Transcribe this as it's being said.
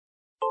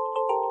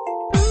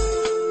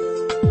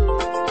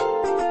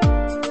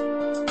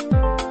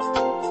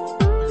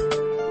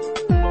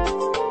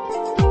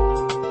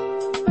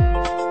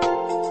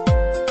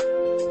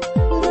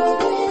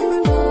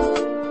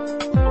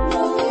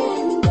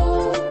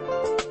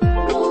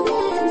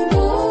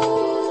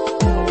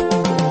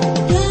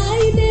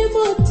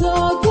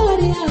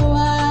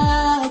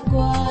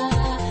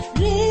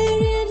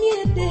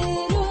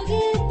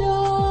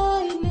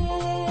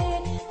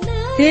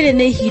rĩrĩ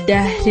nĩ ihinda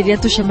rĩrĩa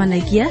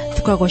tucemanagia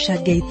tukagoca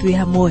Ngai twĩ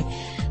hamwe,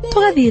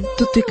 tugathiĩ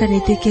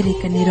tutwikanĩtie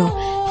kĩrĩkanĩro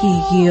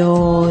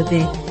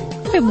gĩothe.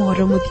 Kwĩ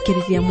mohoro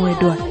mũthikĩrĩria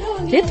mwendwa,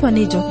 rĩtwa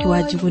nĩ Njoki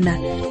wa Njuguna,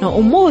 na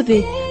ũmũthĩ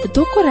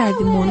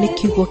tũkũrathimwo nĩ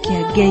kiugo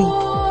kĩa Ngai.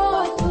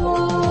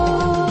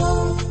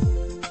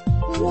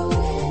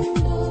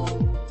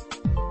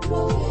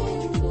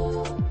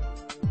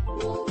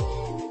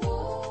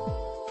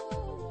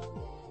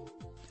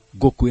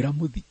 Ngũkwĩra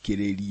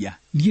mũthikĩrĩria,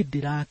 niĩ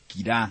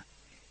ndĩrakira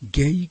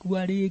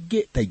ngeigua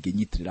rĩngĩ ta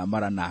ingĩnyitĩrĩra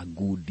mara na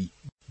ngundi.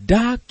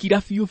 Ndakira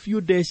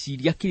biũ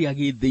ndeciria kĩrĩa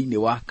gĩ thĩinĩ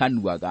wa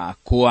kanua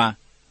gakwa.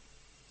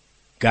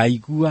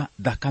 Ngaigua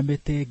thakame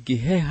ta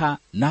ĩngĩheha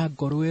na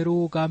ngoro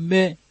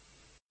ĩrũgame.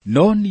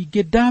 No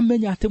ningĩ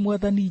ndamenya atĩ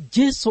Mwathani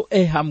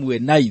Jesũ hamwe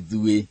na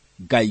ithuĩ.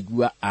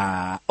 Ngaigua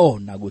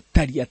ona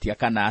gũtari atĩa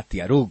kana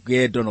atĩa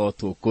rũgendo no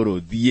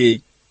tũkũrũthiĩ.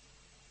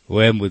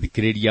 We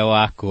mũthikĩrĩria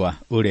wakwa,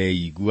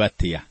 ũreigua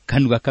atĩa?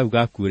 Kanua kau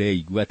gaku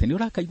ũreigua atĩa? Nĩ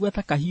ũrakaigua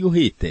ta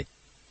kahiũhĩte?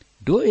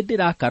 Ndũĩ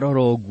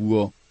ndĩrakarora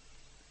ũguo,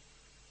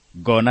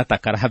 ngona ta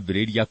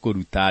karambĩrĩria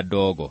kũruta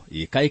ndogo.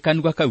 Kaĩ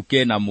kanua kau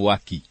kena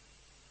mwaki?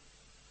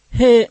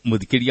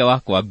 Mũthikĩrĩria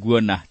wakwa,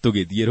 nguona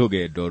tũgĩthiĩ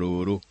rũgendo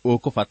rũrũ,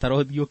 ũkũbatara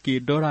ũthiĩ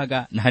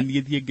ũkĩndoraga na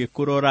niĩ thiĩ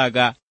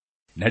ngĩkũroraga.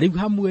 Na rĩu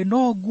hamwe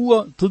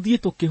noguo tũthiĩ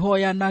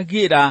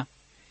tũkĩhoyanagĩra,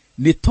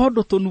 nĩ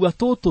tondũ tũnua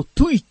tũtũ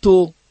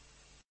tuitũ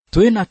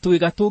twĩna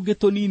twĩga tũngĩ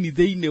tũnini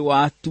thĩinĩ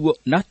watuo,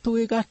 na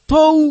twĩga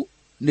tũu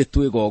nĩ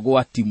twĩga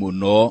ũgwati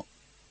mũno.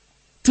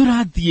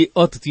 Tũrathiĩ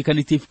o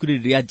tũtwikanĩtie ibuku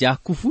rĩa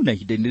Jakubu, na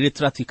ihinda-inĩ rĩrĩ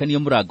tũratwikania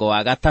mũrango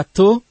wa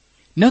 3.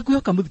 Na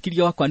ngwĩhoka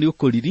mũthikĩrĩria wakwa nĩ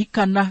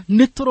ũkũririkana,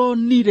 nĩ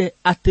tũronire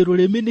atĩ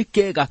rũrĩmĩ nĩ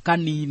kega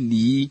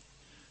kanini,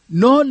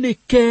 no nĩ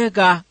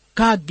kega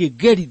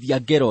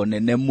kangĩgerithia ngero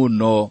nene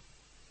mũno.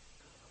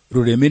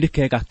 Rũrĩmĩ nĩ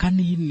kega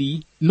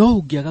kanini, no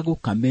ũngĩaga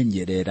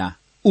gũkamenyerera,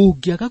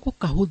 ũngĩaga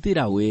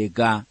gũkahũthĩra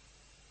wega,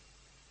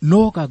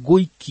 no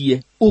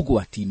gagũikie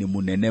ũgwati-inĩ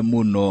mũnene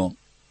mũno.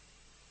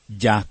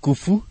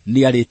 Jakubu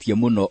nĩ arĩtie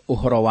mũno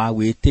ũhoro wa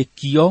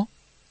wĩtĩkio,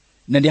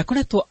 na nĩ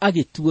akoretwo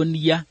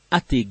agĩtuonia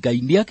atĩ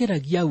Ngai nĩ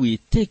ageragia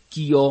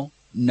wĩtĩkio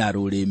na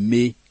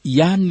rũrĩmĩ,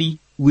 yani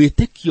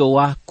wĩtĩkio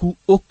waku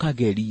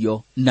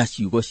ũkagerio na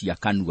ciugo cia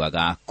kanua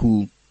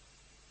gaku.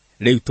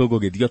 Rĩu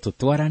tũgũgĩthio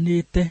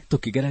tũtwaranĩte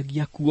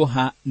tũkĩgeragia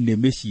kuoha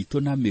nĩmĩ citũ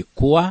na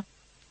mĩkwa,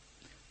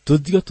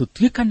 tũthio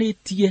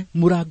tũtwikanĩtie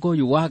mũrango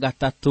ũyũ wa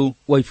 3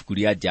 wa ibuku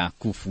rĩa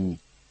Jakubu.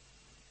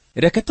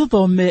 Reke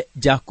tũthome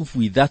Jakubu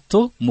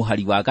 3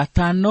 mũhari wa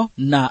 5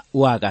 na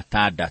wa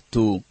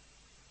 6.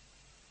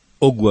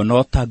 Ũguo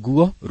no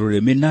taguo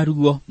rũrĩmĩ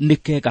naruo nĩ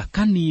kega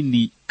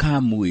kanini ka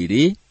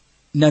mwĩrĩ,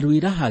 na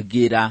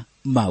rwĩrahagĩra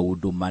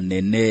maũndũ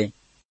manene.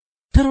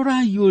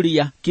 Tarorai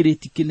ũrĩa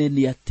kĩrĩti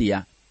kĩnene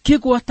atĩa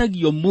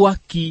kĩgwatagio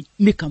mwaki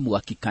nĩ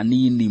kamwaki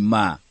kanini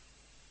ma.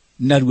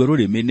 Naruo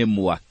rũrĩmĩ nĩ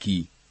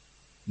mwaki,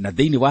 na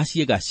thĩinĩ wa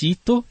ciĩga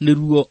citũ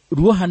nĩruo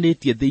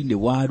ruohanĩtie thĩinĩ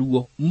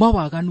waruo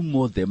mawaganu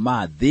mothe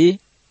ma thĩ,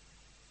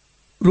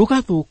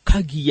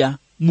 rũgathũkagia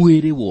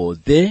mwĩrĩ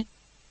wothe,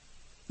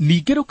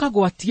 ningĩ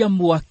rũkagwatia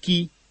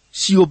mwaki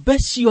ciũmbe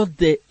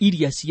ciothe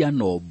iria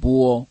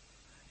cianombwo,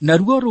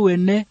 naruo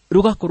rwene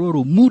rũgakorwo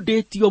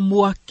rumundĩtio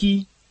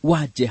mwaki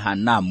wa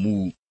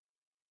Jehanamu.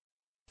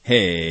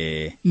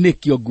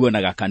 Nĩkĩo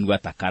nguonaga kanua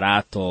ta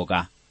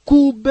karatoga,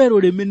 kumbe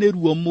rũrĩmĩ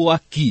nĩruo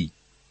mwaki.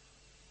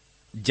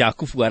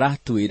 Jakubu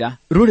aratwĩra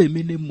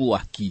rũrĩmĩ nĩ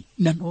mwaki,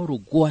 na no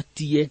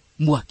rũgwatie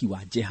mwaki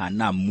wa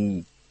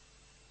Jehanamu.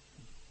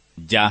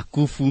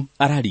 Jakubu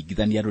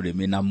araringithania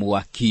rũrĩmĩ na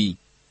mwaki.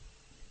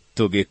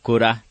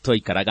 Tũgĩkũra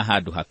twaikaraga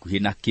handũ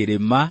hakuhĩ na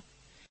kĩrĩma,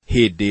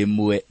 hĩndĩ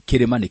ĩmwe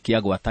kĩrĩma nĩ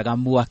kĩagwataga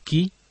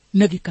mwaki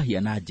na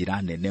gĩkahĩa na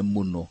njĩra nene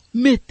mũno.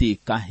 Mĩtĩ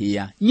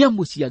ĩkahĩa,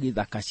 nyamũ cia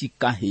gĩthaka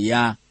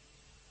cikahĩa.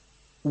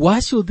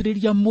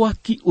 Wacũthĩrĩria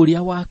mwaki ũrĩa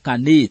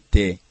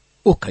wakanĩte,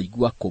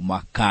 ũkaigua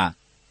kũmaka.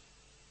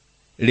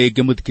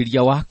 Rĩngĩ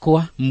mũthikĩrĩria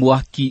wakwa,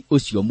 mwaki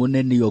ũcio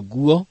mũnene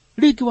ũguo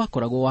rĩngĩ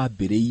wakoragwo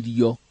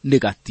wambĩrĩirio nĩ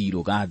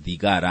gatirũ ga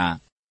thigara.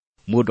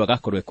 Mũndũ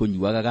agakorwo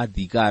ekũnyuaga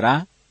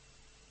gathigara,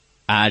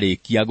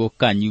 arĩkia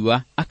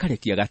gũkanyua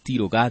akarekia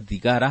gatirũ ga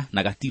thigara,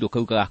 na gatirũ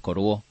kau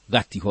gagakorwo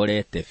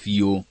gatihorete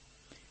biũ.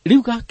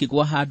 Rĩu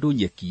gakĩgwa handũ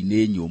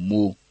nyeki-inĩ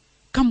nyũmũ,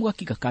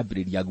 kamwaki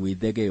gakambĩrĩria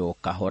gwĩthegea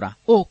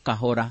o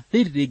kahora,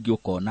 rĩrĩ rĩngĩ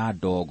ũkona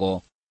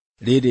ndogo,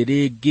 rĩrĩ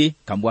rĩngĩ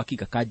kamwaki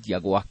gakanjia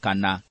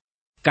gwakana.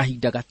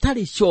 Kahinda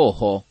gatarĩ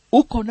coho,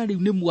 ũkona rĩu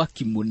nĩ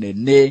mwaki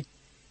mũnene,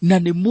 na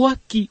nĩ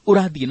mwaki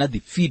ũrathiĩ na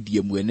thibidi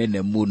ĩmwe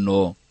nene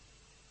mũno.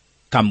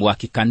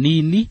 Kamwaki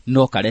kanini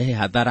no karehe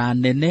hathara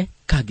nene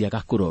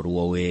kangĩaga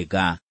kũrorwo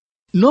wega.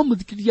 No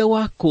mũthikĩrĩria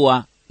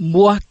wakwa,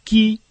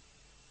 mwaki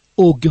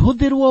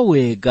ũngĩhũthĩrwo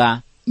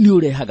wega nĩ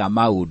ũrehaga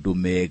maũndũ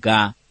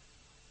mega.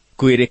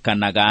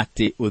 Kwĩrĩkanaga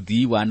atĩ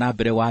ũthii wa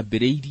nambere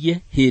wambĩrĩirie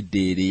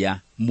hĩndĩ ĩrĩa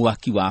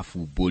mwaki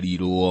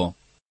wabumbũrirwo.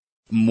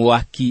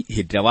 Mwaki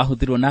hĩndĩ ĩrĩa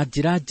wahũthĩrwo na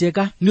njĩra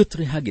njega nĩ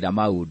ũtũrehagĩra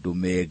maũndũ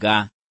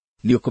mega.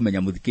 Nĩ ũkũmenya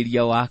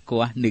mũthikĩrĩria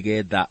wakwa,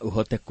 nĩgetha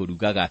ũhote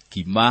kũruga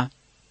gakima,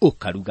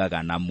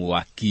 ũkarugaga na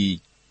mwaki.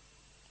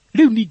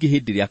 Riu ningi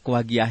hindi ria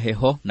kwagia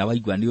heho na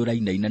waigua ni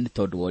urainaina ni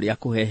tondu uria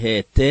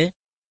kuhehete,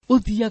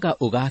 uthiaga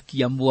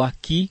ugakia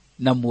mwaki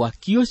na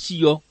mwaki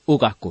ucio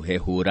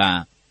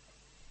ugakuhehura.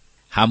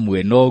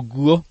 Hamwe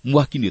noguo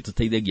mwaki ni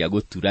tuteithagia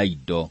gutura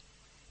indo.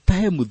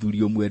 Tahe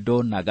muthuri umwe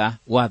ndonaga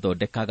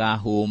wathondekaga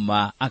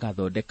huma,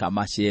 agathondeka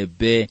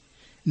macembe,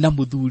 na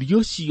muthuri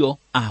ucio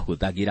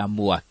ahuthagira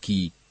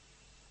mwaki.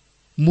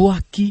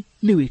 Mwaki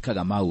ni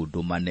wikaga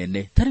maundu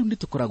manene. Tariu ni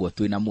tukoragwo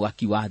twina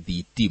mwaki wa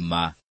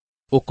thitima.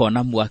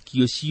 Ukona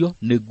mwaki ucio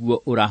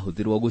niguo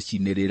urahuthirwo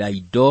gucinirira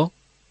indo.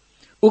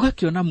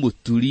 Ugakiona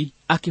muturi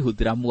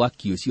akihuthira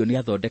mwaki ucio ni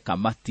athondeka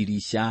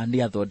matirisha,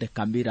 ni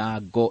athondeka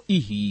mirango,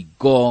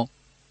 ihingo.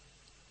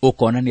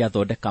 Ukona ni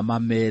athondeka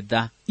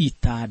mametha,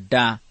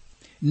 itanda.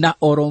 Na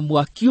oro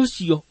mwaki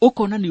ucio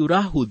ukona ni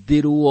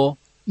urahuthirwo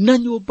na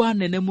nyumba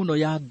nene muno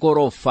ya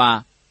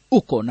gorofa.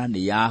 Ukona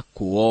ni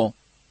yakwo.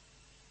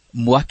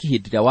 Mwaki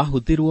hindira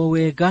wahuthirwo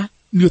wega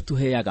ni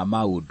utuheaga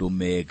maundu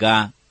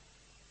mega.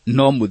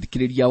 No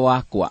muthikiriria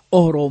wakwa,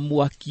 oro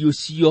mwaki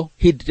ucio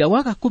hindira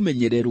waga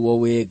kumenyererwo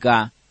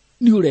wega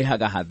ni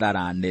urehaga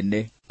hathara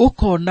nene.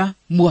 Ukona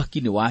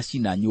mwaki ni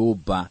wacina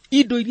nyumba,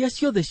 indo iria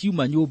ciothe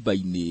ciuma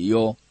nyumba-ini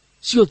iyo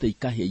ciothe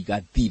ikahia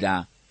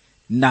igathira,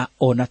 na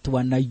ona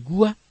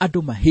twanaigua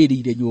andu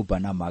mahirire nyumba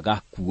na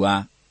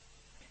magakua.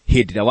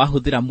 Hindira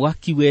wahuthira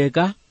mwaki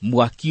wega,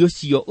 mwaki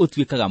ucio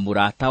utuikaga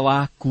murata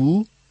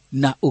waku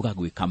na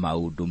ugagwika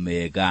maundu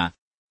mega.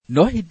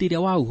 No hindira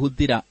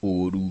wauhuthira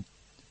uru,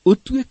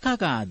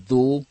 utuikaga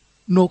thu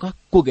no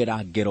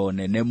gakugera ngero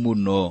nene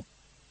muno.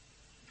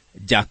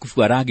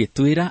 Jakubu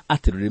aragitwira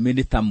ati rurimi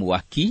ni ta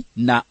mwaki,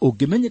 na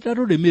ungimenyera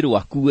rurimi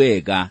rwaku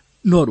wega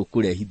no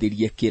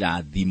rukurehithirie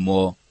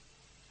kirathimo.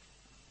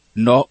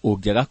 No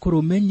ungiaga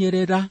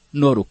kurumenyerera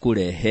no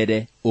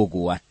rukurehere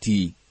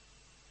ugwati.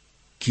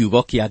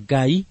 Kiugo kia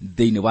Ngai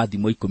thiini wa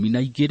Thimo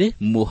 12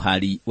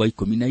 muhari wa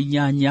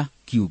 18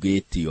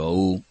 kiugite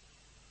ũũ: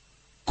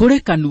 kuri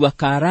kanua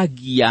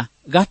karagia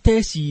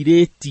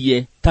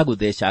gateciritie ta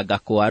guthecanga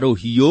kwa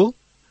ruhiu,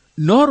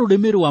 no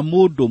rurimi rwa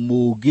mundu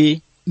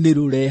mugi ni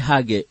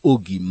rurehage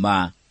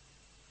ugima.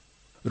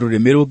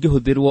 Rurimi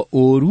rungihuthirwo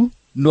uru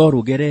no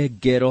rugere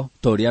ngero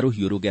toria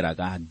ruhiu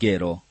rugeraga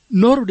ngero,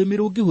 no rurimi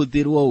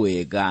rungihuthirwo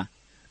wega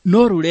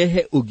no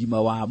rurehe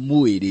ugima wa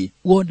mwiri,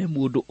 wone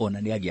mundu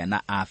ona ni agia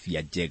na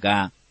afya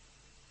njega.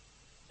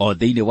 O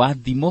thiini wa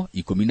Thimo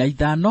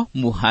 15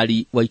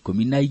 muhari wa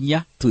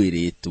 14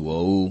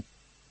 twiritwo ũũ: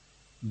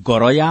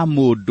 ngoro ya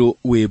mundu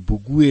wi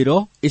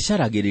mbuguiro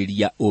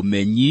icaragiriria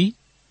umenyi,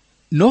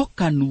 no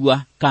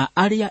kanua ka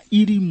aria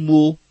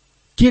irimu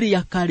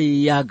kiria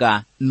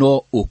kariaga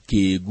no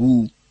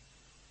ukigu.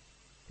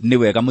 Ni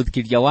wega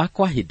muthikiriria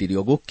wakwa hindiri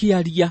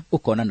ugukiaria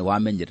ukona ni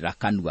wamenyerera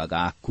kanua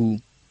gaku.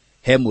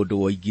 He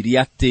mundu woigiri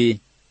ati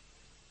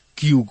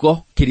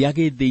kiugo kiria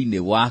gi thiini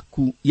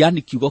waku,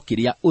 yani kiugo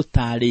kiria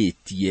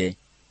utaritie,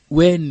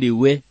 we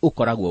niwe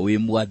ukoragwo wi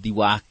mwathi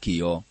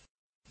wakio.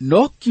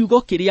 No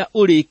kiugo kiria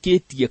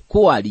urikitie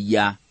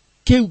kwaria,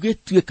 kiu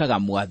gituikaga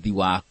mwathi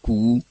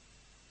waku.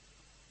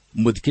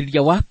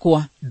 Muthikiriria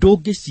wakwa,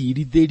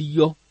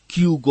 ndungicirithirio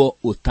kiugo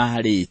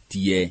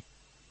utaritie.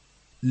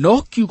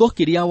 No kiugo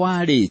kiria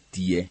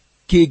waritie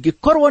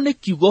kingikorwo ni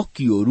kiugo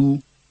kiuru,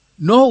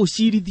 no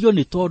ucirithio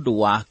ni tondu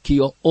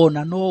wakio,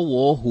 ona no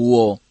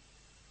wohwo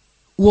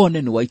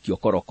wone ni waikio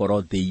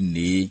korokoro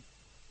thiini.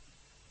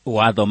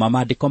 Wathoma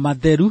maandiko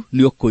matheru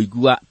ni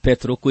ukuigua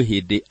Petro kwi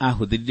hindi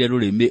ahuthirire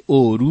rurimi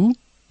uru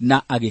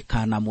na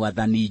agikana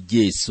Mwathani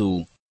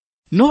Jesu.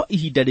 No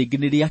ihinda ringi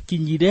ni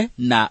riakinyire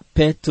na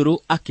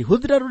Petro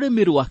akihuthira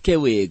rurimi rwake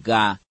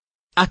wega,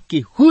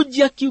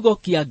 akihunjia kiugo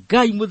kia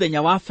Ngai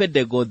muthenya wa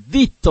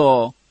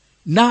Pentekothito,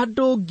 na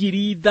andu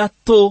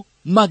 3,000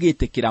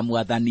 magitikira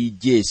Mwathani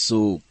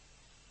Jesu.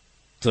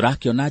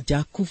 Turakiona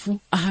Jakubu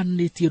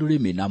ahanitie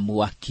rurimi na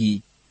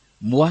mwaki.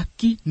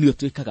 Mwaki ni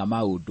utuikaga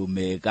maundu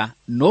mega,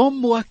 no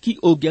mwaki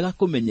ungiaga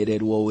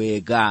kumenyererwo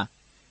wega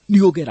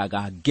ni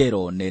ugeraga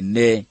ngero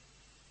nene.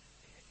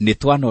 Ni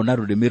twanona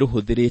rurimi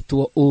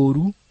ruhuthiritwo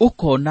uru,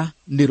 ukona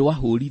ni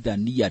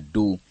rwahurithania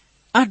andu,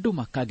 andu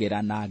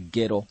makagera na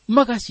ngero,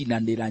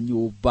 magacinanira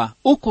nyumba,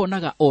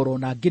 ukonaga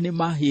orona ngini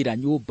mahira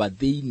nyumba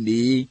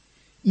thiini,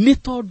 ni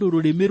tondu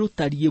rurimi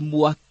rutarie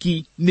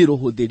mwaki ni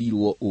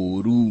ruhuthirirwo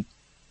uru.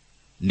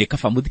 Ni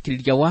kaba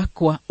muthikiriria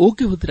wakwa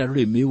ungihuthira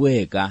rurimi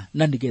wega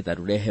na nigetha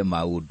rurehe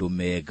maundu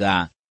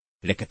mega.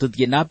 Reke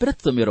tuthie na mbere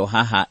tuthomero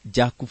haha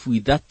Jakubu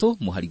 3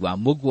 muhari wa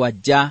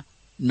 7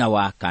 na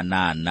wa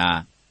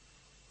 8.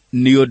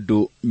 Ni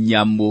undu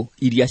nyamu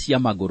iria cia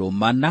maguru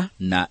mana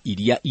na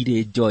iria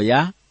iri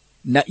njoya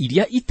na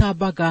iria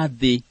itambaga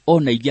thi,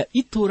 ona iria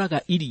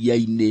ituraga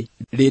iria-ini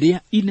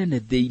riria inene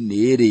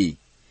thiini ri,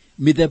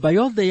 mithemba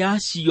yothe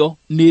yacio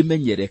ni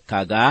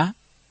menyerekaga,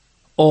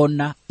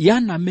 ona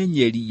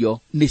yanamenyerio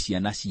ni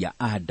ciana cia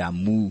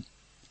Adamu.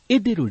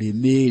 Indi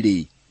rurimi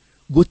ri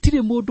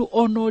gutire mundu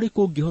ona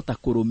uriku ngihota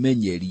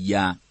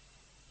kurumenyeria.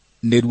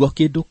 Niruo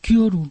kindu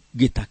kiuru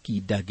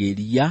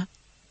gitakindagiria,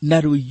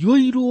 na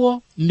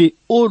ruiyuirwo ni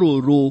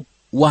ururu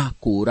wa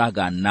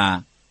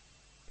kuragana.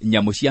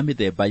 Nyamu cia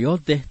mĩthemba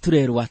yothe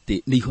turerwo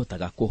atĩ nĩ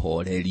ihotaga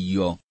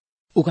kũhorerio.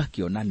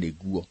 Ũgakĩona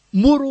nĩguo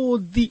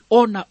mũrũthi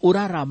ona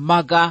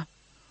ũraramaga,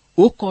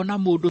 ũkona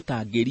mũndũ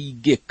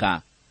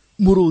tangĩringĩka,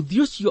 mũrũthi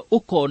ũcio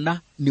ũkona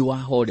nĩ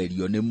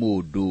wahorerio nĩ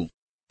mũndũ.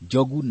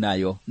 Njogu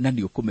nayo na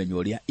nĩ ũkũmenya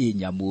ũrĩa ĩ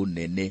nyamu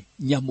nene,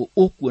 nyamu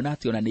ũkuona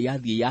atĩ ona nĩ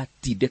yathiĩ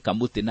yatindĩka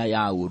mũtĩ na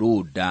ya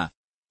ũrũnda.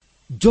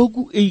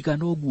 Njogu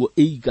ĩigana ũguo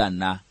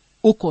ĩigana,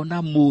 ũkona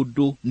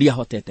mũndũ nĩ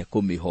ahotete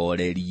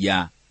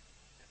kũmĩhoreria.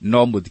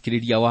 No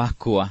mũthikĩrĩria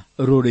wakwa,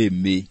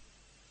 rũrĩmĩ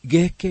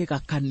gekega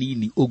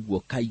kanini ũguo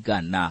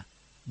kaigana,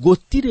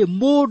 gũtirĩ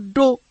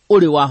mũndũ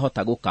ũrĩ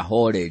wahota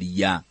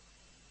gũkahoreria.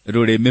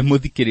 Rũrĩmĩ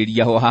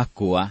mũthikĩrĩria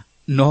wakwa,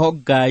 no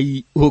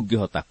Ngai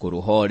ũngĩhota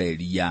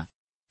kũrũhoreria.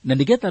 Na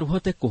nĩgetha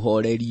rũhote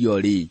kũhorerio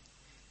rĩ,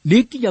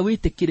 nĩ nginya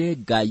wĩtĩkĩre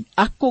Ngai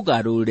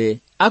akũgarũre,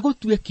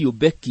 agũtue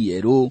kĩũmbe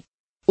kĩerũ,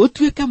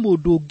 ũtuĩke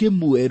mũndũ ũngĩ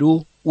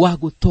mwerũ wa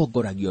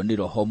gũtongoragio nĩ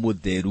Roho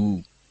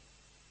Mũtheru.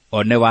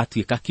 One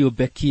watuĩka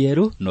kĩũmbe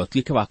kĩerũ na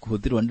ũtuĩke wa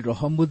kũhũthĩrwo nĩ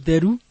Roho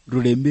Mũtheru,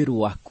 rũrĩmĩ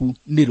rwaku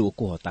nĩ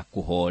rũkũhota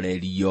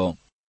kũhorerio.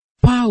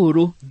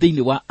 Paulo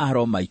thĩinĩ wa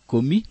Aroma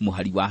 10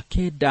 mũhari wa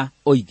 9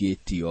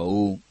 oigĩte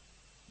ũũ: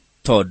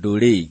 tondũ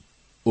rĩ,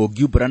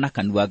 ũngiumbũra na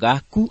kanua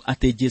gaku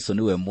atĩ Jesũ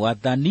nĩwe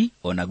Mwathani,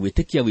 ona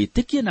gwĩtĩkia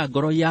wĩtĩkie na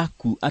ngoro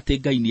yaku atĩ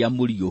Ngai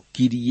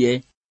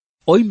nĩamũriũkirie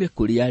oime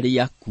kũrĩ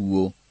arĩa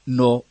akuũ,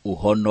 no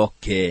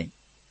ũhonoke.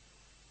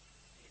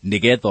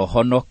 Nĩgetha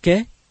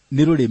ũhonoke,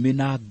 nĩ rũrĩmĩ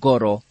na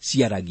ngoro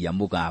ciaragia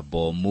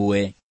mũgambo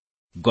ũmwe.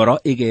 Ngoro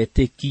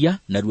ĩgetĩkia,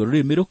 naruo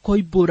rũrĩmĩ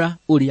rũkoimbũra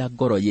ũrĩa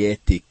ngoro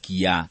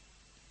yetĩkia.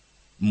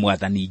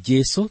 Mwathani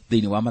Jesũ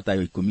thĩinĩ wa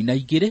Mathayo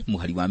 12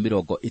 mũhari wa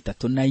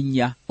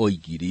 34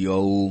 oigire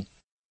ũũ: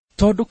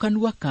 tondũ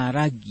kanua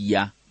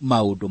karagia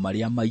maũndũ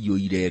marĩa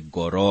maiyũire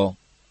ngoro.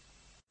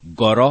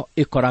 Ngoro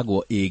ĩkoragwo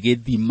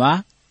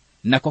ĩgĩthima,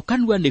 nako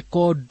kanua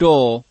nĩko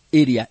ndoo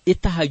ĩrĩa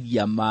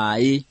ĩtahagia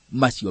maaĩ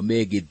macio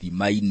me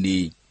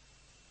gĩthima-inĩ.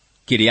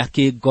 Kĩrĩa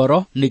kĩ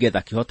ngoro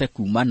nĩgetha kĩhote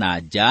kuma na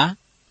nja,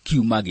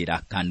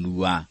 kiumagĩra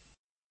kanua.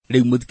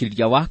 Rĩu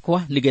mũthikĩrĩria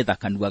wakwa, nĩgetha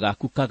kanua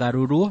gaku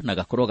kagarũrwo na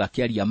gakorwo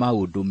gakĩaria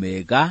maũndũ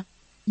mega,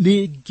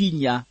 nĩ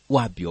nginya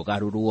wambe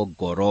ũgarũrwo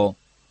ngoro.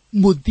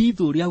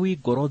 Mũthithũ ũrĩa wĩ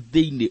ngoro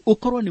thĩinĩ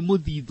ũkorwo nĩ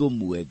mũthithũ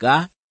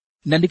mwega,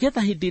 na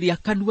nĩgetha hĩndĩ ĩrĩa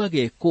kanua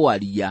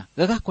gekwaria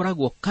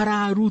gagakoragwo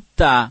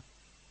kararuta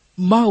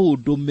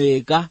maũndũ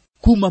mega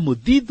kuma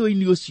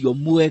mũthithũ-inĩ ũcio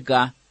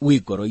mwega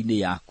wĩ ngoro-inĩ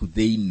yaku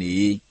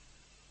thĩinĩ.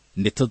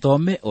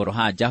 Nĩtũthome oro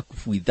haha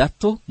Jakubu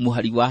 3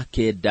 mũhari wa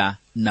 9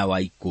 na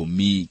wa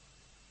 10.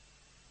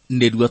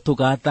 Nĩruo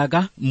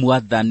tũgathaga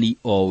Mwathani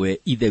owe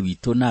ithe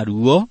witũ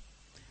naruo,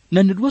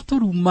 na nĩruo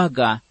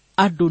tũrumaga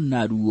andũ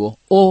naruo,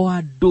 o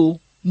andũ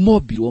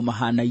mombirwo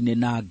mahanaine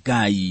na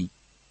Ngai.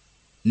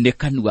 Nĩ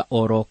kanua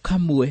oro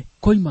kamwe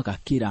koimaga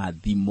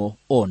kĩrathimo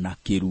ona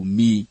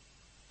kĩrumi.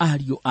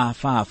 Ariũ a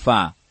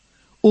baba,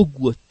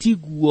 ũguo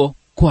tiguo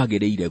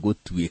kwagĩrĩire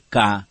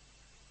gũtuĩka.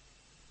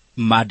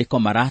 Maandĩko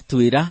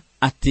maratwĩra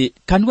atĩ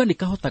kanua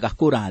nĩkahotaga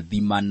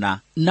kũrathimana,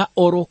 na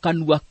oro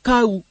kanua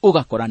kau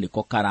ũgakora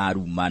nĩko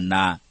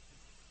kararumana.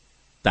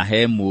 Ta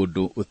he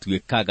mũndũ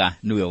ũtuĩkaga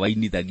nĩwe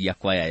wainithagia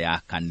kwaya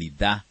ya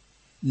kanitha,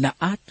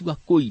 na atua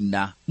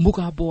kũina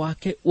mũgambo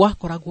wake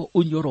wakoragwo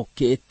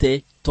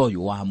ũnyorokete toyũ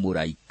wa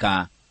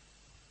mũraika.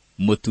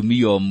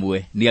 Mũtumia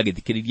ũmwe nĩ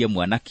agĩthikĩrĩrie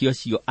mwanake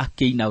ũcio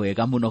akĩina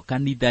wega mũno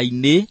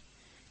kanitha-inĩ,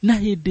 na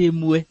hĩndĩ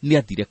ĩmwe nĩ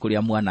athire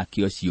kũrĩa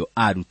mwanake ũcio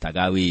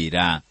arutaga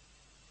wĩra.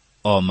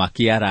 O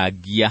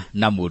makĩarangia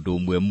na mũndũ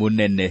ũmwe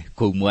mũnene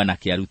kũu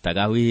mwanake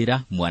arutaga wĩra,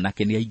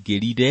 mwanake nĩ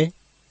aingĩrire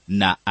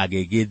na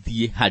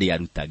agĩgĩthiĩ harĩa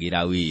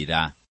arutagĩra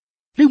wĩra.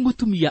 Rĩu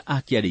mũtumia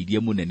akĩarĩirie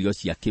mũnene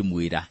ũcio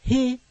akĩmwĩra,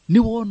 hĩ, nĩ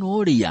wona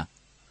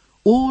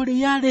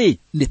ũrĩa rĩ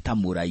nĩ ta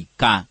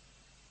mũraika.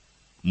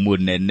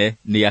 Mũnene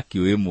nĩ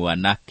akĩũĩ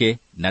mwanake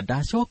na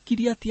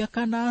ndacokirie atĩa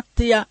kana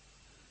atĩa,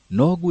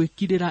 no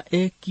gwĩkirĩra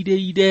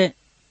ekirĩire.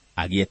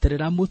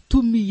 Agĩeterera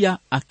mũtumia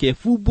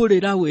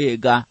akefumbũrĩra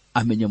wega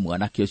amenye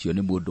mwanake ũcio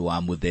nĩ mũndũ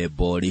wa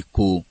mũthemba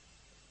ũrĩkũ.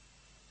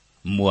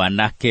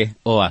 Mwanake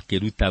o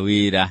akĩruta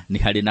wĩra nĩ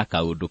harĩ na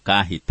kaũndũ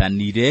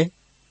kahĩtanire,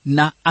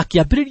 na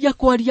akĩambĩrĩria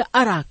kwaria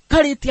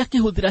arakarĩte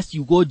akĩhũthĩra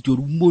ciugo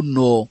njũru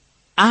mũno,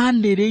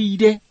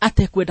 anĩrĩire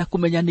atekwenda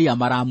kũmenya nĩ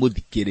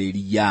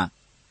maramũthikĩrĩria.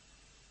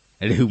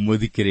 Rĩu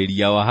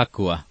mũthikĩrĩria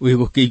wakwa,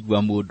 wĩgũkĩigua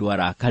mũndũ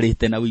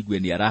arakarĩte na wĩigue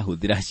nĩ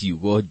arahũthĩra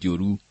ciugo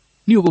njũru,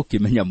 nĩ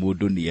ũgũkĩmenya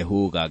mũndũ nĩ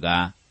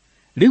ehũgaga.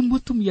 Rĩu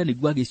mũtumia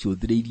nĩguo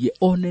agĩcũthĩrĩirie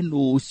one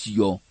nũ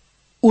ũcio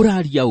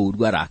ũraria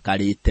ũru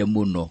arakarĩte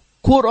mũno.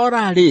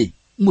 Kũrora rĩ,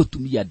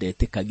 mũtumia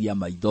ndetĩkagia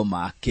maitho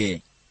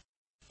make.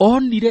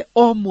 Onire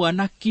o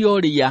mwanake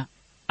ũrĩa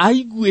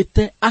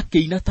aiguĩte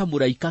akĩina ta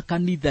mũraika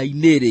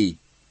kanitha-inĩ rĩ,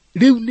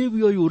 rĩu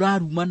nĩwe ũyũ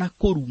ũrarumana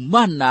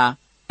kũrumana,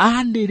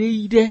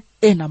 anĩrĩire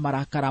ena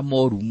marakara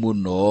moru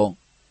mũno.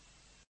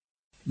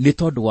 Nĩ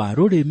tondũ wa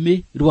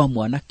rũrĩmĩ rwa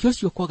mwanake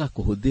ũcio kwaga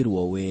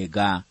kũhũthĩrwo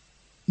wega,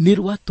 nĩ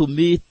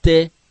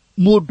rwatũmĩte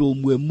mũndũ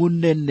ũmwe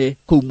mũnene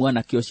kũu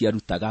mwanake ũcio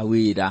arutaga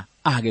wĩra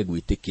age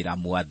gwĩtĩkĩra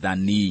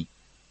Mwathani.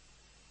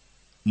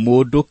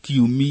 Mũndũ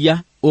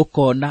kiumia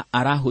ukona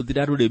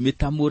arahuthira rurimi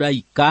ta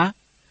muraika,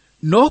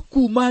 no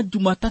kuma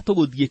Jumatatu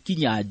guthie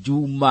kinya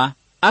Juma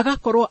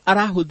agakorwo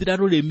arahuthira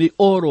rurimi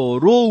oro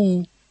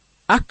ruu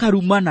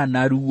akarumana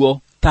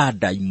naruo ta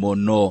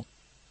daimono.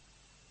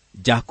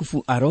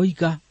 Jakubu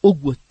aroiga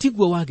uguo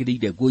tiguo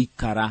wagiriire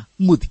guikara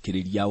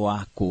muthikiriria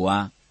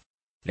wakwa.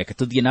 Reke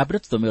tuthie na mbere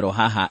tuthomero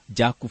haha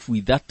Jakubu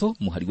 3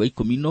 muhari wa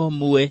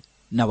 11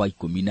 na wa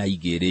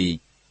 12.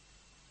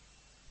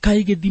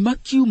 Kaĩ gĩthima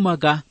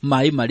kiumaga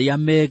maĩ marĩa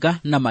mega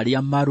na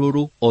marĩa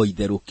marũrũ o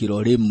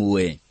itherũkĩro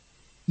rĩmwe.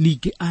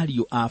 Ningĩ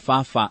ariũ a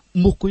baba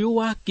mũkũyũ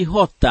wa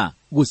kĩhota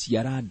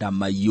gũciara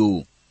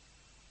ndamaiyũ,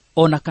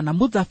 ona kana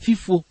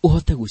mũthabibũ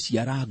ũhote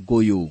gũciara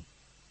ngũyũ.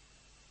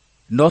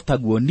 No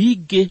taguo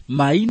ningĩ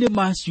maĩ-inĩ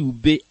ma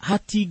cumbĩ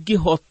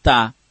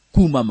hatingĩhota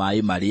kuma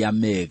maĩ marĩa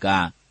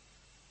mega.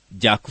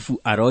 Jakubu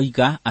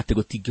aroiga atĩ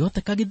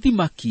gũtingĩhoteka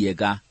gĩthima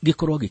kĩega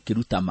gĩkorwo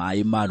gĩkĩruta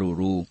maĩ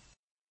marũrũ.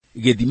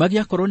 Gĩthima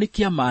gĩakorwo nĩ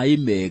kĩa maĩ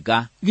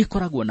mega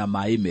gĩkoragwo na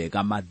maĩ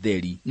mega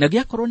matheri, na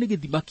gĩakorwo nĩ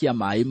gĩthima kĩa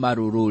maĩ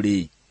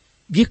marũrũ-rĩ,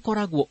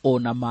 gĩkoragwo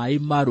ona maĩ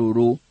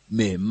marũrũ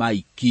me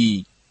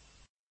maiki.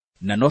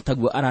 Na no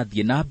taguo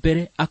arathiĩ na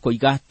mbere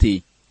akoiga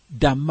atĩ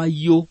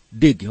ndamaiyũ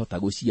ndĩngĩhota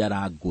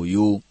gũciara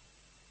ngũyũ.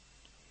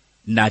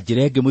 Na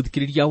njĩra ĩngĩ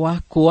mũthikĩrĩria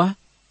wakwa,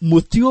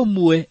 mũtĩ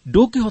ũmwe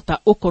ndũngĩhota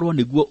ũkorwo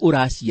nĩguo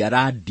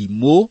ũraciara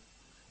ndimũ,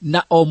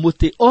 na o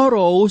mũtĩ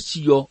oro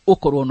ũcio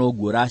ũkorwo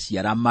noguo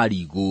ũraciara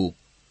marigũ.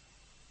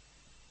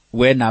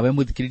 We nawe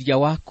mũthikĩrĩria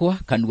wakwa,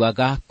 kanua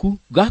gaku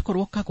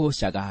gakorwo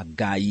kagocaga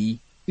Ngai,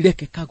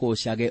 reke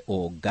kagocage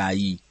o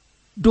Ngai.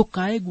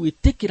 Ndũkae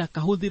gwĩtĩkĩra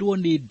kahũthĩrwo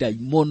nĩ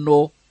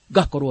daimono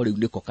gakorwo rĩu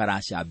nĩko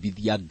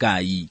karacambithia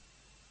Ngai.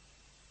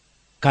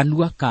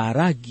 Kanua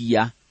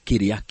karagia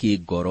kĩrĩa kĩ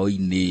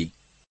ngoro-inĩ.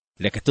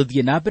 Reke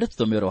tuthie na mbere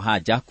tuthomero ha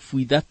Jakubu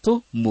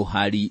 3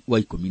 muhari wa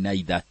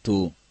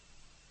 13.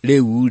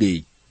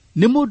 Rĩu-rĩ,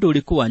 nĩ mũndũ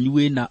ũrĩkũ wanyu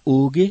wĩna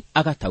ũũgĩ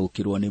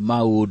agataũkĩrwo nĩ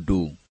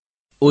maũndũ?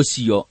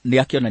 Ũcio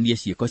nĩ akĩonanie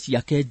ciĩko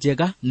ciake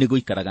njega nĩ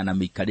gũikaraga na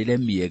mĩikarĩre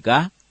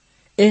mĩega,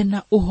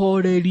 ena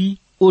ũhoreri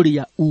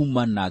ũrĩa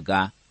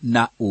umanaga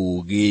na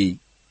ũũgĩ.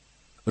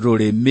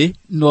 Rũrĩmĩ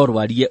no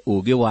rwarie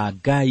ũũgĩ wa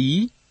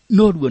Ngai,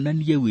 no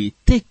ruonanie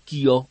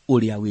wĩtĩkio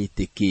ũrĩa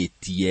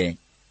wĩtĩkĩtie.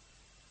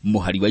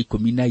 Muhari wa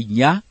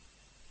 14.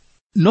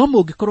 No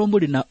mũngĩkorwo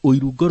mũrĩ na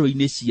ũiru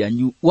ngoro-inĩ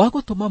cianyu wa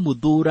gũtũma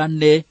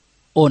mũthũrane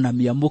ona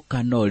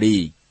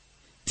mĩamũkano-rĩ,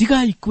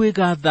 tigai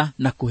kwĩgatha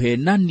na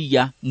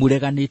kũhenania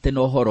mũreganĩte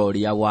na ũhoro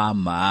ũrĩa wa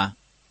ma.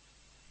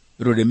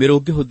 Rũrĩmĩ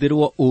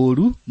rũngĩhũthĩrwo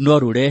ũũru no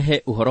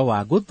rũrehe ũhoro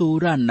wa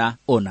gũthũrana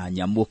ona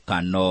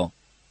nyamũkano.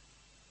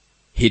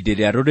 Hĩndĩ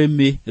ĩrĩa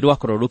rũrĩmĩ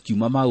rwakorwo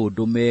rũkiuma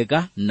maũndũ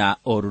mega na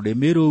o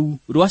rũrĩmĩ rũu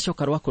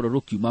rwacoka rwakorwo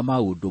rũkiuma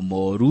maũndũ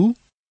moru,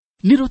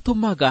 nĩ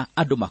rũtũmaga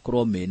andũ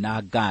makorwo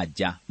mena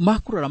nganja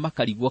makũrora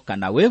makarigwo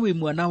kana we wĩ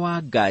mwana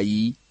wa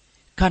Ngai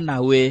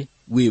kana we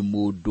wĩ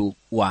mũndũ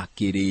wa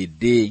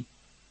kĩrĩndĩ.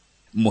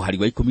 Muhari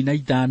wa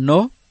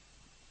 15.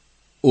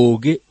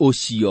 Ũũgĩ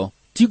ũcio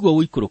tiguo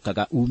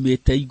wĩikũrũkaga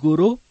umĩte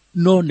igũrũ,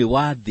 no nĩ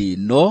wa thĩ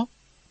ĩno,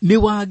 nĩ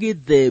wa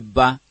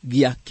gĩthemba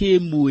gĩa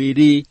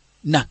kĩmwĩrĩ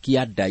na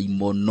kĩa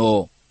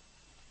daimono.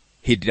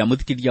 Hĩndĩ ĩrĩa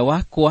mũthikĩrĩria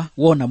wakwa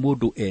wona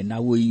mũndũ ena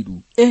wũiru,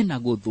 ena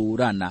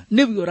gũthũrana,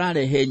 nĩwe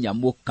ũrarehe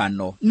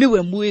nyamũkano,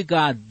 nĩwe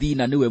mwĩgathi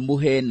na nĩwe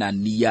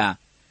mũhenania,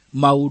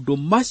 maũndũ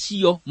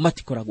macio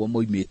matikoragwo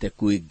moimĩte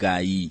kwĩ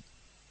Ngai.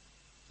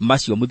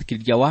 Macio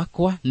mũthikĩrĩria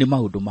wakwa nĩ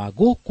maũndũ ma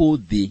gũkũ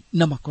thĩ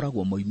na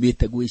makoragwo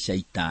moimĩte gwĩ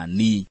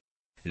Shaitani.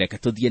 Reke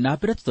tuthie na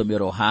mbere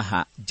tuthomero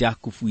haha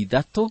Jakubu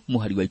 3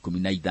 muhari wa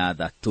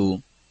 16.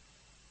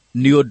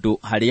 Nĩ ũndũ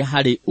harĩa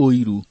harĩ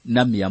ũiru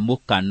na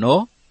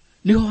mĩamũkano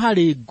niho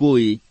harĩ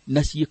ngũĩ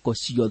na ciĩko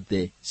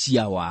ciothe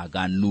cia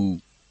waganu.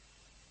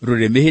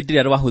 Rũrĩmĩ hĩndĩ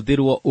ĩrĩa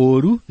rwahũthĩrwo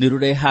ũũru nĩ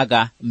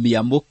rũrehaga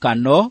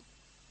mĩamũkano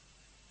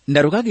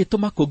na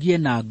rũgagĩtũma kũgĩe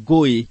na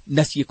ngũĩ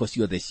na ciĩko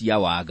ciothe cia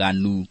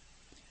waganu.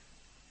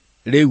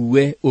 Rĩu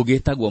we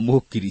ũgĩtagwo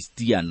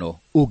mũkristiano,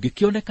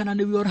 ũngĩkĩonekana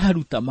nĩwe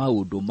ũraruta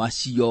maũndũ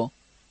macio,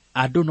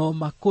 andũ no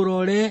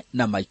makũrore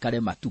na maikare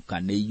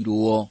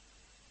matukanĩirwo.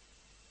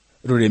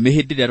 Rũrĩmĩ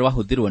hĩndĩ ĩrĩa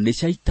rwahũthĩrwo nĩ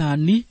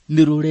Shaitani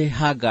nĩ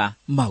rũrehaga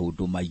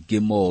maũndũ maingĩ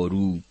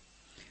moru.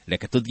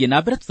 Reke tuthie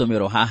na mbere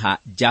tuthomero haha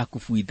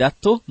Jakubu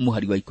 3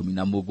 muhari wa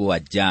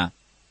 17.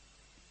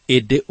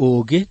 Ĩndĩ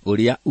ũũgĩ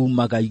ũrĩa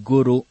umaga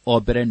igũrũ o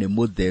mbere nĩ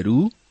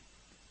mũtheru,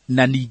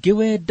 na ningĩ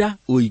wenda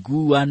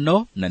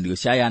ũiguano na nĩ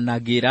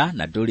ũcayanagĩra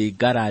na ndũrĩ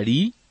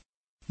ngarari,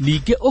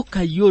 ningĩ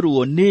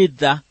ũkaiyũrwo nĩ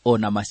tha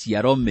ona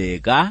maciaro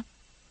mega,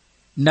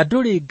 na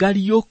ndũrĩ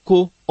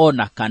ngariũkũ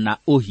ona kana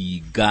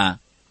ũhinga.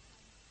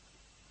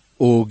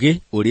 Ũũgĩ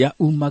ũrĩa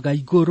umaga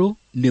igũrũ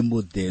nĩ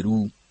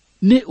mũtheru,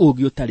 nĩ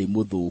ũũgĩ ũtarĩ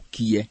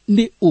mũthũkie,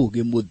 nĩ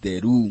ũũgĩ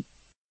mũtheru.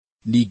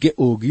 Ningĩ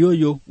ũũgĩ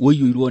ũyũ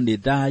wũiyũirwo nĩ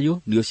thayũ,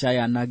 nĩ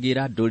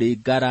ũcayanagĩra, ndũrĩ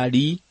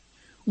ngarari,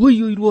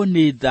 wũiyũirwo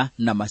nĩ tha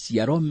na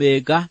maciaro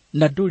mega,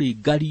 na ndũrĩ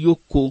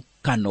ngariũkũ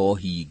kana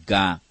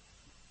ũhinga.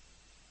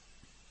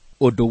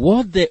 Ũndũ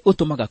wothe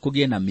ũtũmaga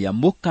kũgĩe na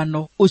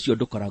mĩamũkano ũcio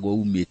ndũkoragwo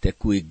umĩte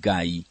kwĩ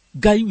Ngai,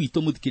 Ngai witũ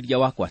mũthikĩrĩria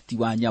wakwa ti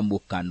wa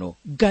nyamũkano.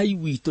 Ngai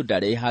witũ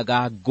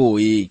ndarehaga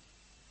ngũĩ.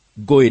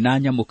 Ngũĩ na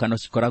nyamũkano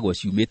cikoragwo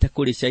ciumĩte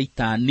kũrĩ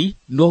Shaitani,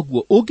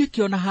 noguo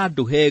ũngĩkĩona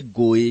handũ he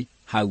ngũĩ,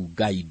 hau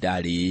Ngai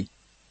ndarĩ.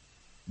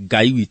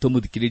 Ngai witũ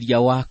mũthikĩrĩria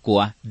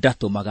wakwa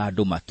ndatũmaga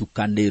andũ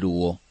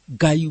matukanĩrwo.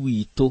 Ngai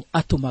witũ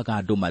atũmaga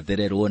andũ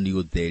mathererwo nĩ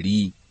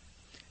ũtheri.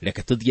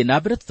 Reke tũthiĩ na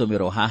mbere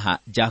tũtomero haha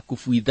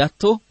Jakubu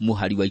 3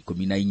 mũhari wa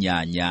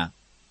 18.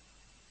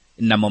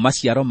 Namo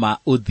maciaro ma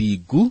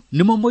ũthingu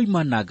nĩmo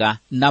moimanaga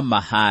na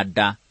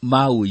mahanda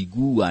ma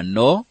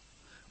ũiguano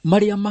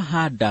marĩa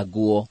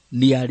mahandagwo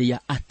nĩ arĩa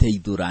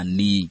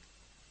ateithũrani.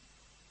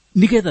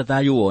 Nĩgetha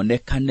thayũ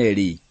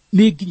wonekane-rĩ,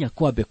 nĩ nginya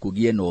kwambe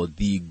kũgĩe na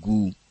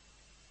ũthingu.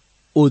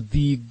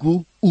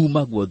 Ũthingu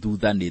umagwo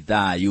thutha nĩ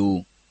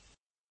thayũ.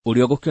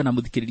 Ũrĩa ũgũkĩona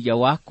mũthikĩrĩria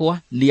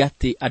wakwa nĩ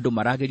atĩ andũ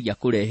marageria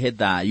kũrehe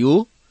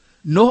thayũ,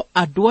 no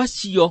andũ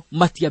acio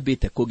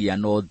matiambĩte kũgĩa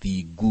na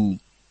ũthingu.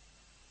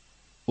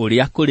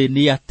 Ũrĩa kũrĩ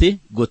nĩ atĩ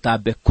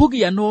gũtambe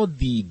kũgĩa na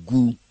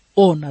ũthingu,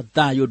 ona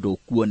thayũ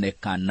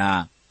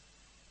ndũkuonekana.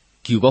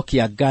 Kiugo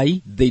kĩa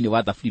Ngai thĩinĩ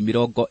wa Thaburi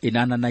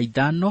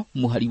 85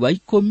 mũhari wa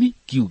 10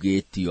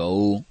 kiugĩte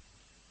ũũ: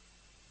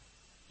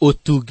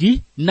 ũtugi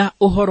na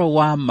ũhoro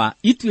wa ma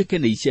ituĩke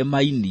nĩ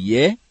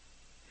icemainie,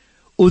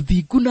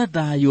 ũthingu na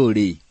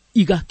thayũ-rĩ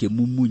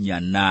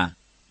igakĩmumunyana.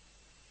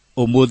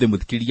 Ũmũthĩ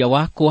mũthikĩrĩria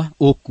wakwa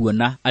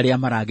ũkuona arĩa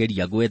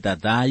marageria gwetha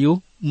thayũ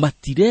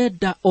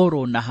matirenda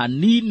oro na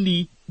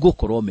hanini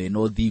gũkorwo mena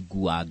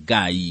ũthingu wa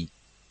Ngai.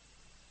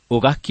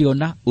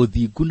 Ũgakĩona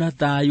ũthingu na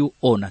thayũ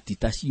ona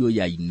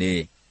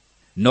titacioyaine,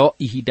 no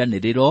ihinda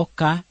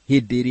nĩrĩroka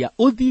hĩndĩ ĩrĩa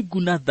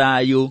ũthingu na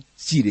thayũ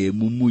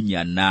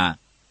cirĩmumunyana.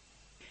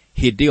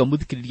 Hĩndĩ ĩyo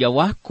mũthikĩrĩria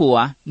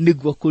wakwa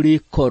nĩguo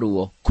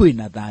kũrĩkorwo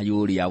kwĩna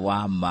thayũ ũrĩa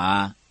wa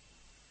ma.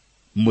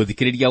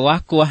 Mũthikĩrĩria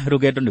wakwa,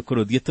 rũgendo nĩ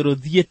kũrũthiĩ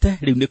tũrũthiĩte,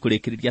 rĩu nĩ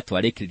kũrĩkĩrĩria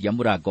twarĩkĩrĩria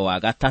mũrango wa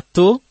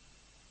 3,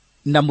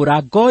 na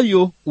mũrango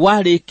ũyũ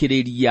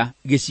warĩkĩrĩria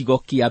gĩcigo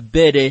kĩa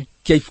mbere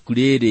kĩa ibuku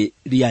rĩrĩ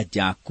rĩa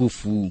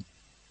Jakubu.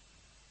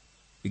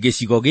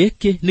 Gĩcigo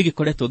gĩkĩ nĩ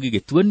gĩkoretwo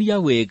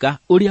gĩgĩtuonia wega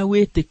ũrĩa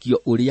wĩtĩkio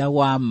ũrĩa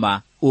wa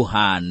ma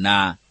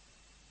ũhana.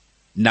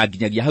 Na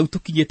nginyagia hau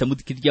tũkinyĩte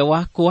mũthikĩrĩria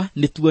wakwa,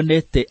 nĩ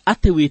tuonete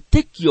atĩ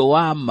wĩtĩkio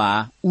wa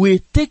ma,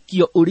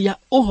 wĩtĩkio ũrĩa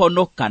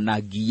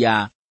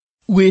ũhonokanagia,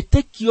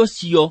 wĩtĩkio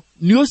ũcio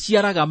nĩ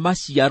ũciaraga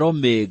maciaro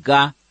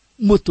mega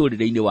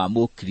mũtũrĩre-inĩ wa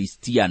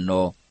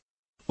mũkristiano.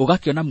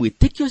 Ũgakĩona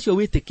mwĩtĩkio ũcio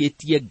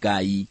wĩtĩkĩtie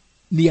Ngai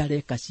nĩ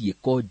areka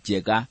ciĩko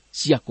njega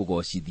cia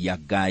kũgocithia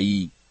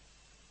Ngai.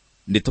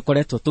 Nĩ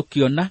tũkoretwo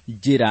tũkĩona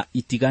njĩra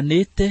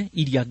itiganĩte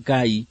iria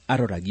Ngai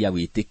aroragia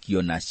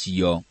wĩtĩkio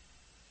nacio.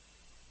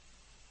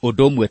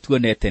 Ũndũ ũmwe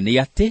tuonete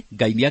nĩ atĩ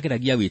Ngai nĩ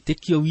ageragia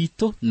wĩtĩkio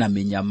witũ na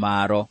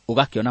mĩnyamaro.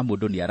 Ũgakĩona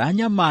mũndũ nĩ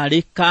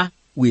aranyamarĩka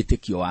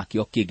wĩtĩkio wake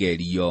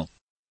ũkĩgerio.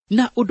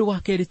 Na ũndũ wa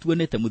kerĩ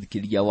tuonete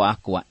mũthikĩrĩria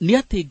wakwa nĩ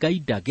atĩ Ngai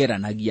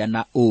ndageranagia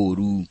na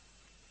ũũru.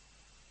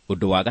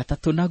 Ũndũ wa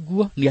gatatũ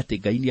naguo nĩ atĩ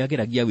Ngai nĩ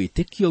ageragia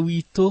wĩtĩkio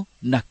witũ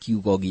na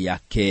kiugo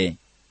gĩake.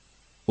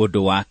 Ũndũ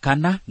wa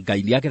kana,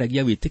 Ngai nĩ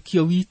ageragia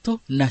wĩtĩkio witũ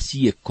na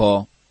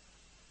ciĩko.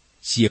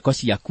 Ciĩko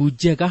ciaku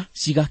njega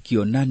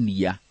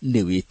cigakĩonania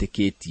nĩ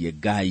wĩtĩkĩtie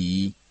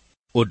Ngai.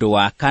 Ũndũ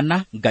wa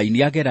kana, Ngai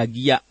nĩ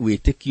ageragia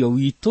wĩtĩkio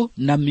witũ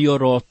na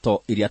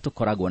mĩoroto ĩrĩa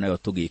tũkoragwo nayo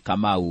tũgĩka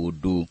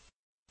maũndũ.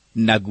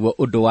 Naguo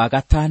ũndũ wa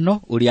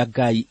gatano ũrĩa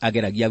Ngai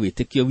ageragia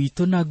wĩtĩkio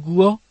witũ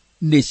naguo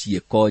nĩ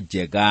ciĩko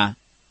njega.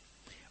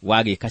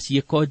 Wagĩka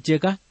ciĩko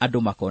njega,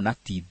 andũ makona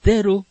ti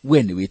therũ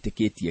we nĩ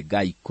wĩtĩkĩtie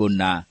Ngai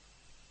kũna.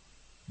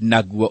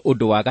 Naguo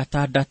ũndũ wa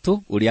gatandatũ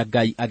ũrĩa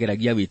Ngai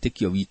ageragia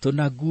wĩtĩkio witũ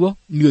naguo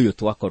nĩ ũyũ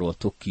twakorwo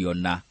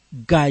tũkĩona.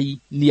 Ngai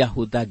nĩ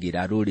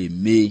ahũthagĩra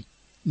rũrĩmĩ,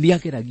 nĩ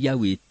ageragia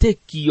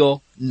wĩtĩkio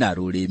na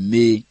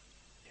rũrĩmĩ.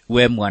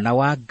 We mwana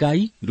wa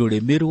Ngai,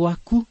 rũrĩmĩ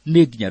rwaku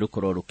nĩ nginya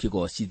rũkorwo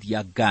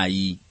rũkĩgocithia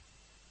Ngai.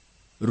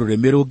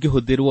 Rũrĩmĩ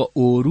rũngĩhũthĩrwo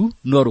ũũru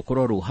no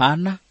rũkorwo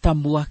rũhana ta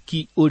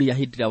mwaki ũrĩa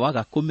hĩndĩ ĩrĩa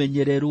waga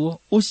kũmenyererwo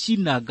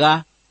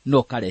ũcinaga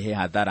no karehe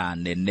hathara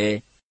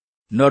nene.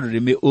 No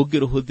rũrĩmĩ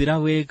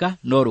ũngĩrũhũthĩra wega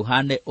no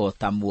rũhane o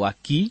ta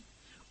mwaki,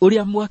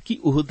 ũrĩa mwaki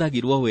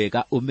ũhũthagĩrwo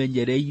wega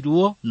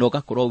ũmenyereirwo no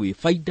gakorwo wĩ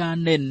faida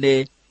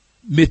nene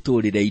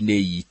mĩtũrĩre-inĩ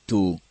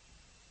itũ.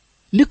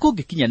 Nĩ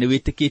kũngĩkinya nĩ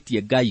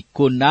wĩtĩkĩtie Ngai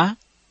kũna,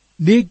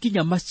 nĩ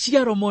nginya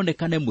maciaro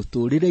monekane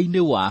mũtũrĩre-inĩ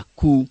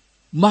waku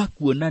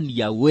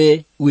makuonania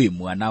we wĩ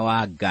mwana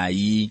wa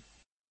Ngai.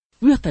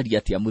 Wĩotaria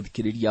atĩa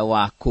mũthikĩrĩria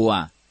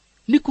wakwa?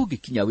 Nĩ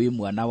kũngĩkinya wĩ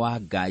mwana wa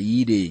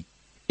Ngai-rĩ,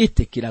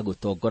 ĩtĩkĩra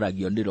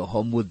gũtongoragio nĩ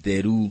Roho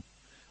Mũtheru.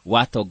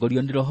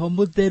 Watongorio nĩ Roho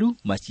Mũtheru,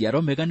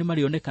 maciaro mega nĩ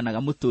marĩonekanaga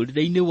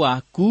mũtũrĩre-inĩ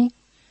waku,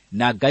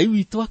 na Ngai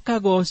witũ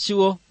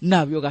akagocwo,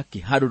 nawe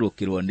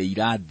ũgakĩharũrũkĩrwo nĩ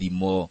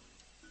irathimo.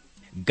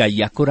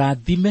 Ngai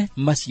akũrathime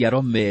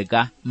maciaro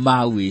mega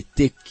ma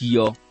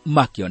wĩtĩkio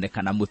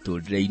makĩonekana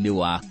mũtũrĩre-inĩ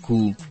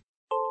waku.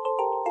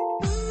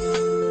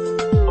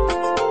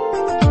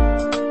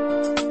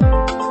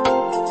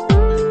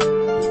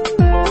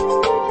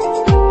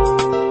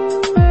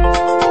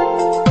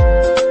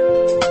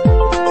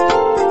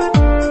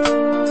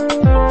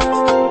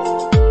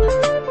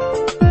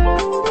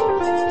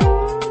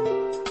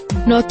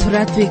 no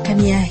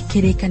turatwikania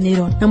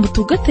kirikaniro na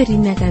mutungatiri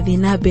na gathi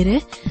na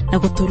mbere na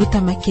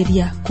guturuta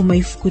makiria kuma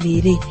ibuku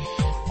riri.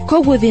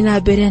 Koguo thi na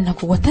mbere na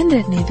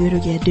kugwatanira na ithuĩ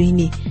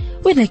rũgendo-inĩ.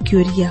 Wena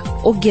kiuria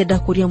ungienda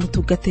kuria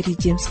mutungatiri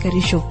James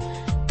Karisho,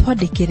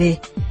 twandikire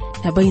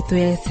namba itu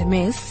ya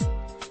SMS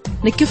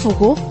ni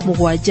kifugu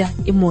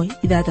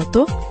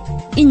 716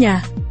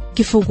 inya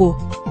kifugu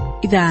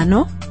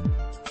 5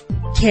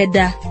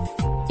 kenda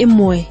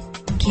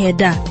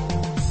 19.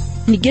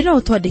 Ningĩ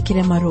no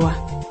twandikire marua.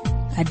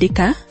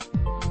 Andika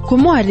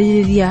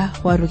kumwarĩrĩria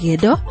wa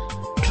rũgendo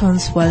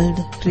Transworld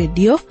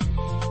Radio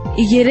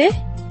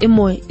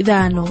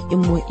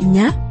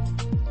 21514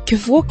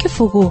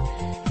 kifugu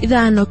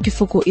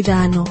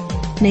 5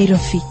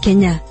 Nairobi,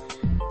 Kenya.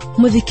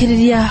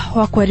 Muthikiriria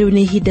wakwa riu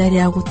ni ihinda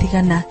rĩa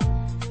gutigana,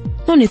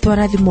 no ni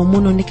twarathimwo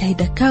muno ni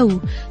kahinda kau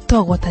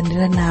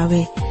twagwatanira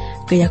nawe.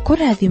 Ngai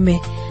akũrathime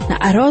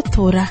na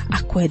arotura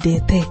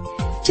akwendete.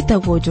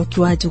 Chitagwo Njoki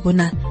wa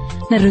Njuguna,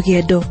 na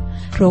rũgendo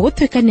rwa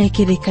gũtwĩkania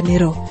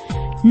kĩrĩkanĩro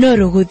no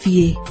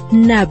rũgũthiĩ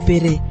na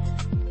mbere.